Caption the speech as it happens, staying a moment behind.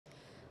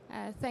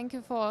Thank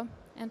you for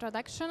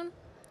introduction.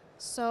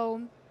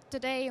 So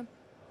today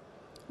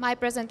my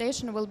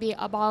presentation will be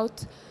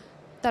about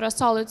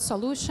Terrasolid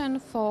solution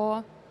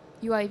for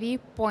UIV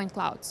point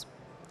clouds.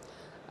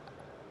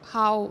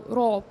 How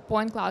raw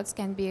point clouds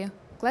can be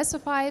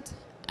classified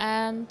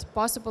and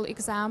possible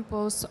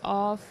examples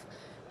of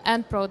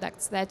end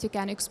products that you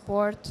can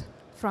export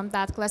from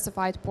that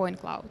classified point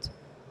cloud.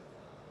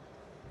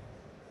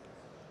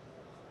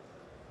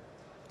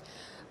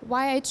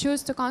 Why I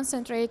choose to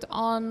concentrate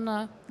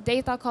on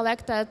data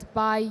collected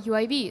by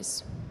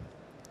UIVs.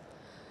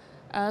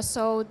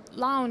 So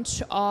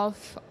launch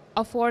of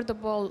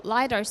affordable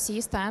LiDAR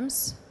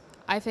systems,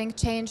 I think,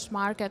 changed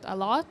market a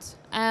lot,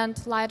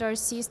 and LiDAR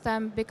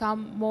system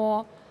become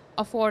more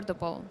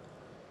affordable.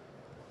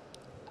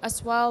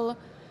 As well,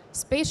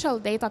 spatial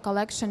data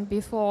collection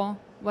before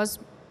was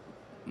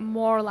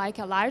more like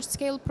a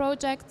large-scale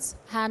projects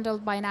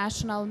handled by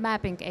national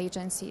mapping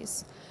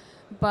agencies.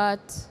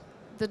 But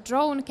the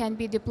drone can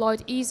be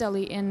deployed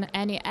easily in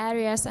any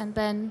areas, and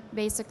then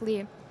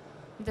basically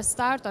the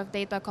start of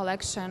data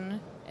collection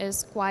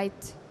is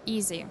quite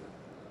easy.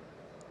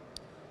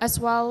 As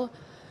well,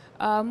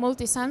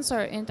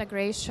 multi-sensor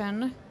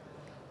integration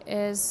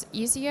is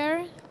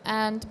easier,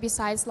 and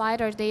besides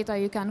LiDAR data,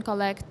 you can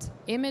collect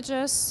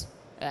images,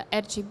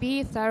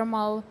 RGB,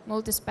 thermal,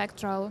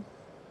 multispectral.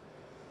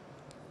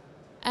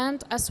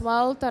 And as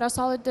well,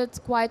 Terrasolid did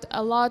quite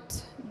a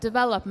lot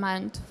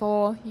development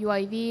for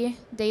UIV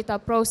data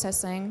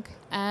processing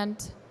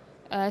and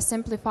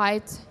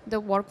simplified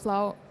the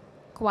workflow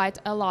quite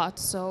a lot.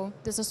 So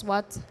this is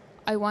what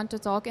I want to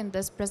talk in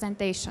this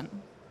presentation.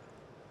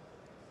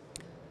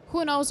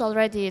 Who knows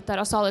already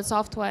Terrasolid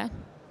software?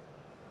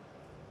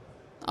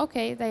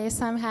 Okay, there is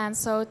some hands.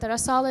 So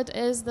Terrasolid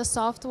is the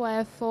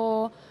software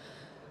for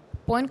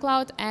point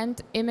cloud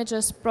and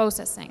images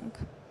processing.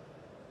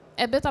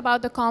 A bit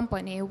about the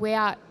company. We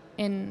are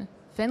in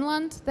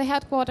Finland, the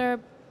headquarters,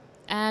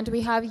 and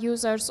we have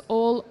users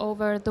all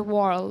over the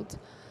world.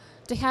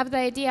 To have the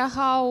idea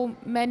how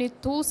many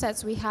tool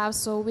sets we have,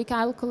 so we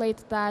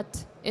calculate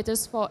that it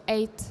is for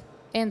 8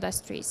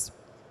 industries.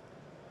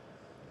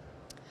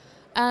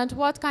 And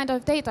what kind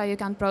of data you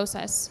can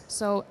process?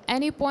 So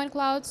any point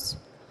clouds,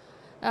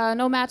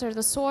 no matter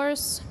the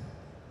source,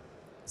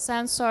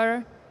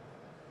 sensor,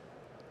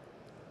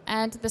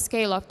 and the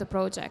scale of the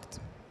project.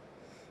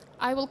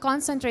 I will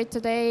concentrate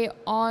today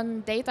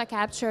on data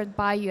captured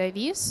by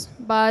UAVs,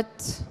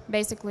 but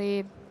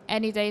basically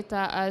any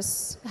data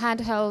as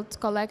handheld,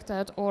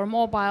 collected, or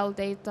mobile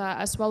data,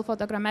 as well for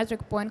the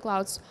photogrammetric point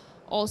clouds,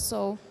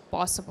 also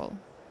possible.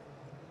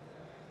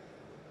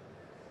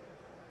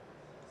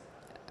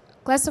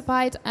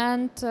 Classified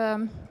and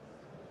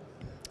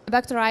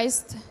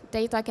vectorized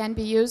data can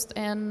be used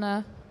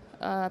in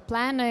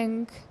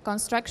planning,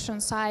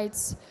 construction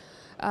sites,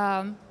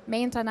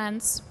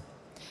 maintenance.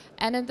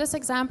 And in this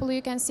example,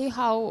 you can see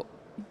how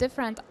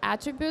different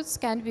attributes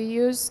can be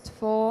used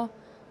for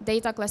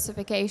data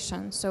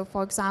classification. So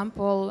for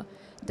example,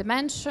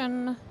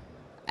 dimension,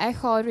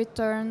 echo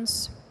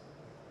returns,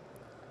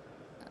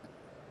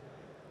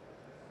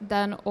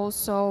 then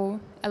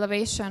also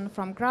elevation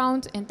from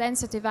ground,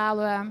 intensity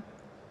value.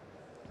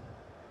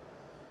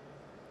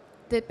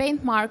 The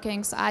paint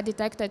markings are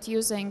detected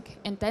using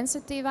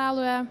intensity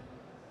value,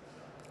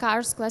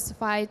 cars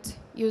classified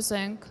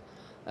using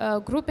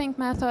grouping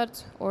method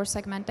or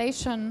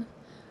segmentation.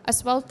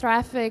 As well,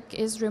 traffic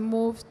is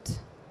removed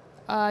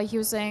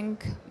using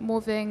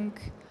moving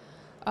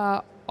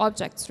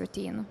objects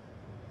routine.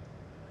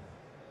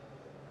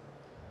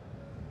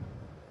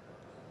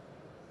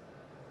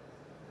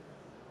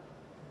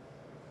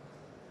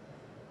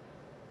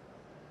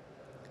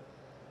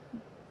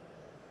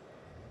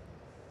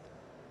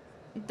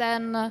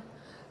 Then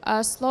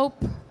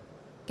slope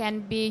can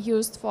be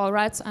used for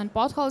ruts and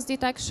potholes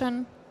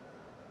detection.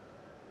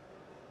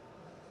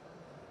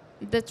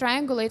 The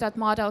triangulated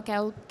model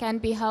can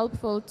be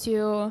helpful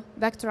to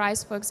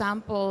vectorize, for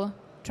example,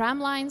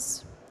 tram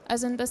lines,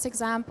 as in this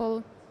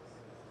example.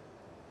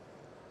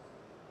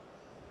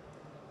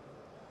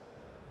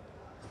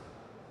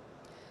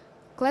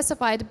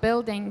 Classified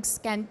buildings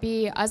can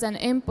be as an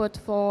input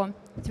for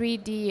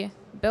 3D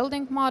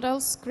building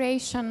models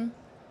creation,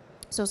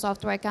 so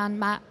software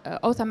can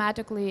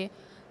automatically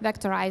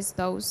vectorize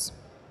those.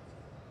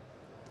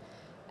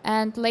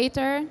 And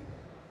later,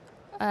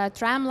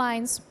 tram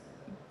lines,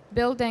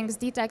 buildings,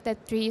 detected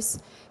trees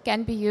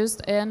can be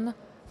used in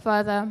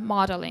further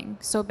modeling.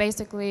 So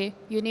basically,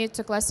 you need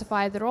to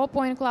classify the raw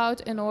point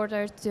cloud in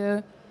order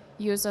to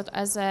use it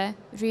as a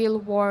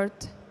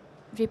real-world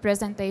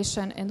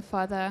representation in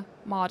further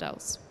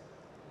models.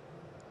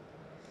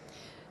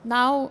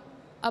 Now,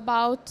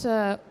 about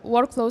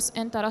workflows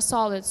in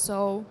Terrasolid.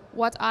 So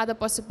what are the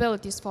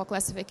possibilities for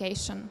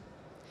classification?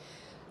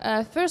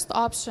 First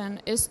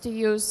option is to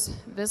use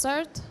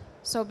Wizard.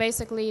 So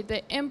basically,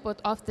 the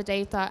input of the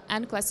data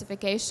and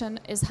classification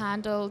is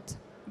handled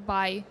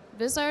by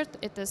Wizard.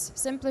 It is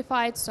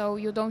simplified, so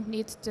you don't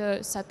need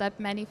to set up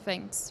many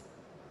things.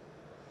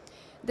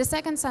 The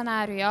second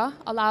scenario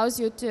allows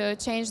you to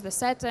change the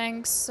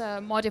settings,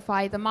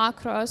 modify the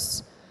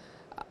macros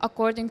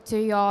according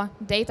to your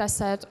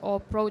dataset or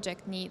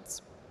project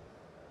needs.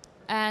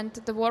 And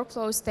the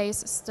workflow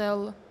stays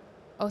still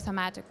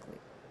automatically.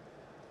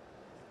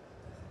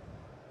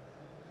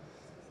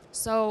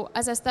 So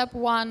as a step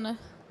one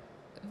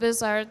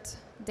wizard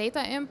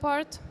data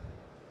import,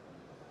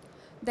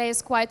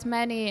 there's quite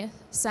many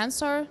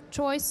sensor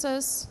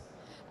choices,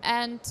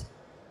 and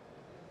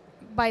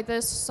by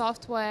this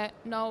software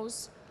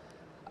knows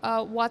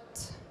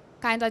what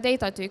kind of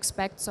data to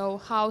expect, so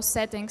how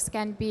settings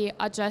can be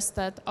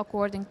adjusted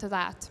according to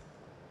that,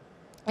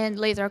 and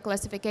later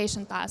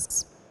classification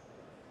tasks.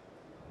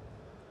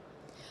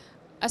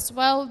 As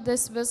well,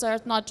 this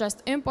wizard not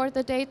just import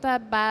the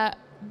data,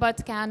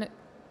 but can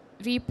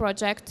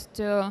reproject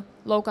to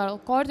local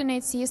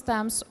coordinate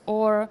systems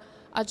or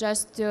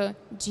adjust to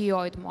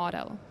geoid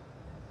model.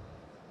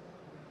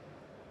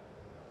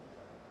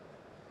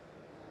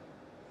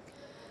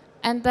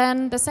 And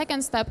then the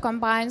second step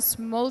combines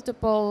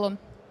multiple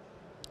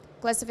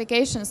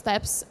classification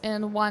steps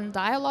in one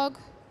dialog.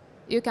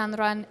 You can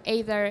run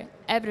either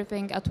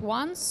everything at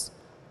once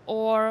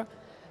or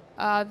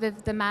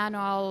with the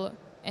manual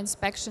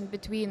inspection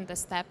between the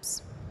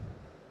steps.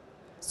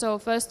 So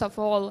first of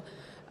all,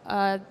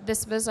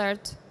 this wizard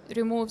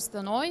removes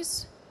the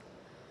noise,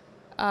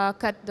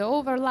 cut the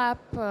overlap,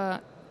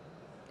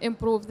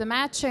 improve the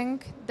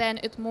matching, then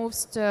it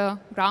moves to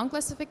ground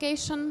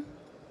classification,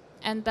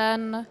 and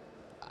then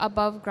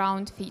above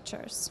ground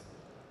features.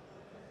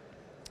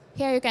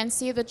 Here you can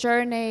see the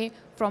journey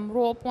from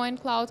raw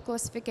point cloud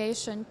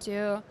classification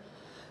to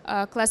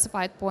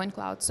classified point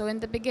cloud. So in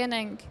the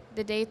beginning,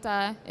 the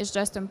data is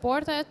just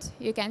imported.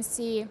 You can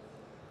see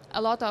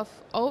a lot of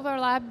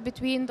overlap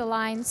between the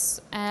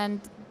lines, and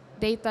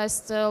data is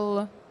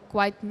still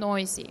quite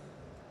noisy.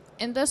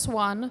 In this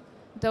one,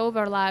 the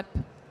overlap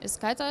is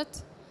cutted,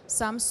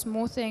 some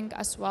smoothing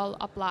as well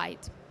applied.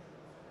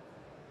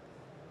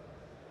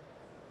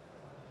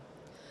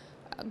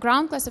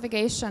 Ground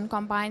classification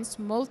combines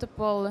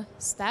multiple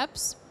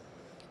steps.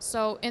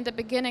 So in the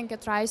beginning,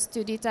 it tries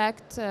to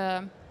detect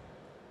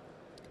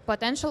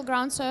potential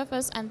ground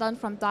surface, and then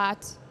from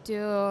that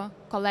to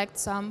collect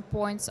some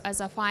points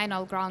as a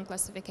final ground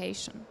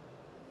classification.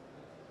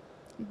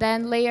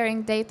 Then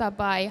layering data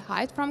by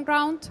height from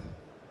ground,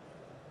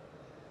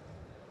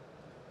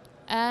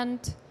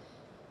 and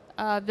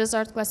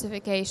wizard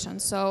classification.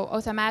 So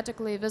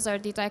automatically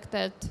wizard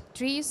detected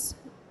trees,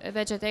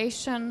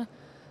 vegetation,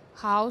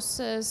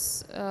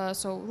 houses,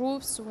 so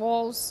roofs,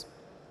 walls,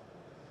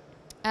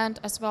 and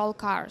as well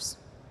cars.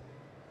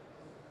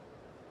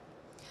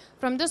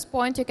 From this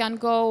point, you can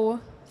go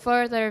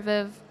further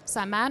with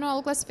some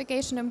manual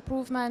classification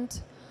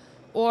improvement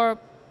or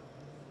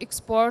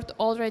export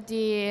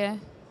already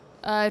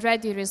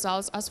ready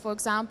results, as for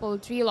example,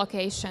 tree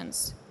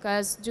locations,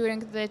 because during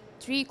the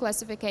tree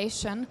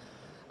classification,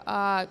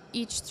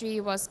 each tree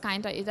was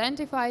kind of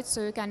identified,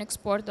 so you can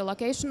export the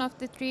location of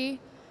the tree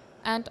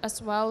and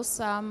as well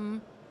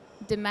some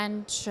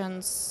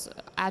dimensions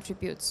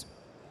attributes.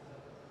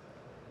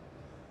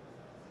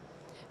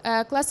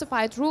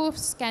 Classified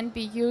roofs can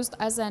be used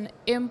as an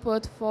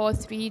input for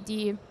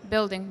 3D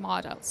building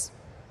models.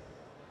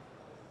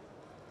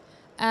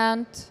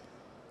 And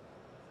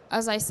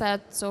as I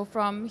said, so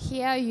from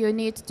here you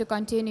need to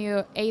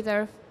continue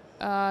either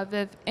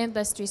with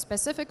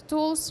industry-specific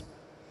tools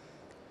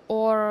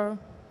or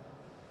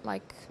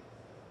like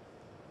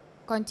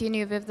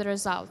continue with the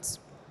results.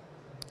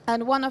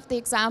 And one of the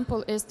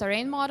example is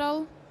terrain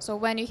model. So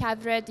when you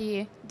have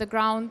ready the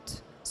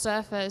ground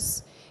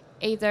surface,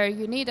 either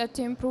you needed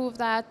to improve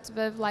that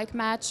with like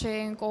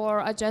matching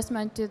or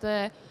adjustment to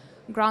the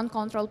ground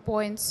control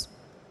points,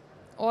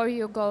 or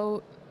you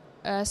go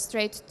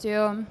straight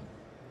to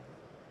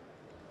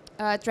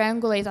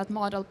triangulated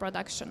model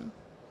production.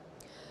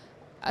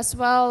 As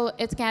well,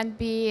 it can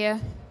be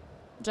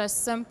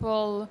just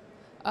simple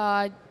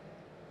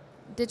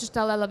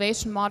digital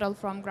elevation model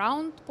from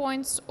ground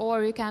points,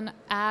 or you can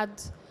add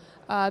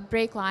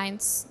break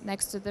lines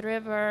next to the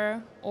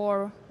river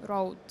or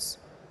roads.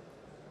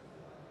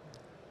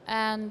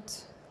 And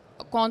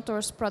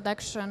contours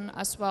production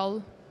as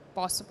well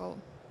possible.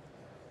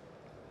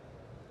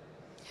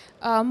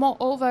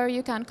 Moreover,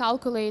 you can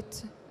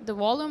calculate the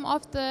volume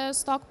of the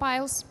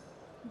stockpiles.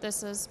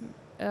 This is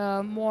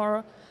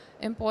more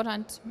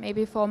important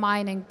maybe for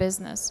mining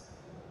business.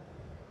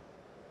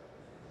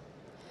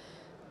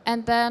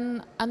 And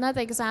then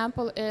another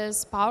example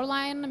is power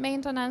line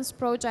maintenance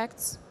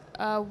projects,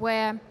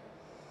 where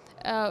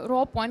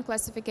raw point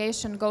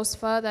classification goes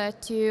further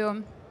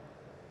to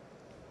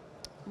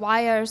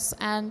wires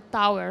and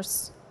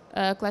towers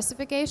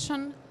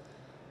classification.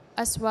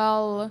 As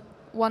well,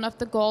 one of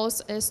the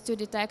goals is to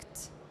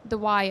detect the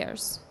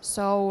wires.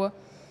 So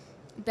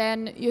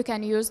then you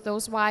can use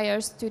those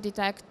wires to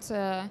detect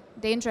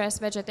dangerous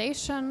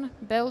vegetation,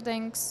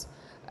 buildings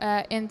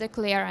in the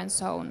clearance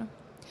zone.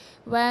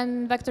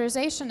 When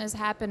vectorization is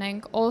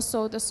happening,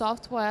 also the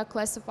software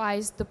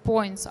classifies the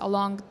points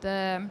along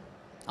the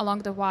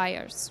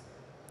wires.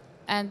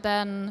 And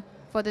then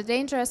for the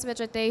dangerous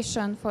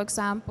vegetation, for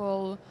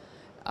example,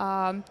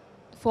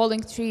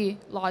 falling tree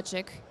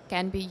logic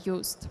can be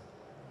used.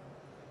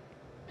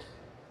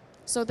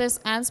 So this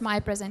ends my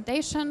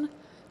presentation.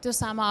 To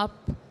sum up,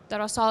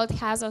 Terrasolid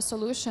has a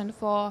solution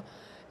for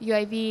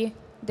UAV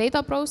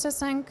data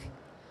processing,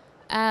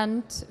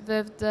 and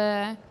with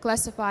the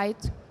classified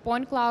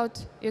point cloud,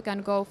 you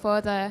can go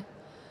further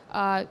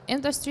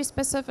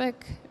industry-specific,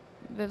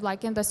 with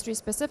like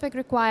industry-specific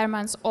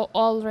requirements, or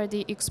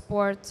already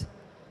export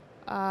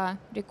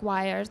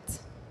required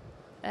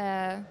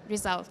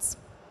results.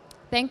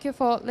 Thank you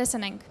for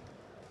listening.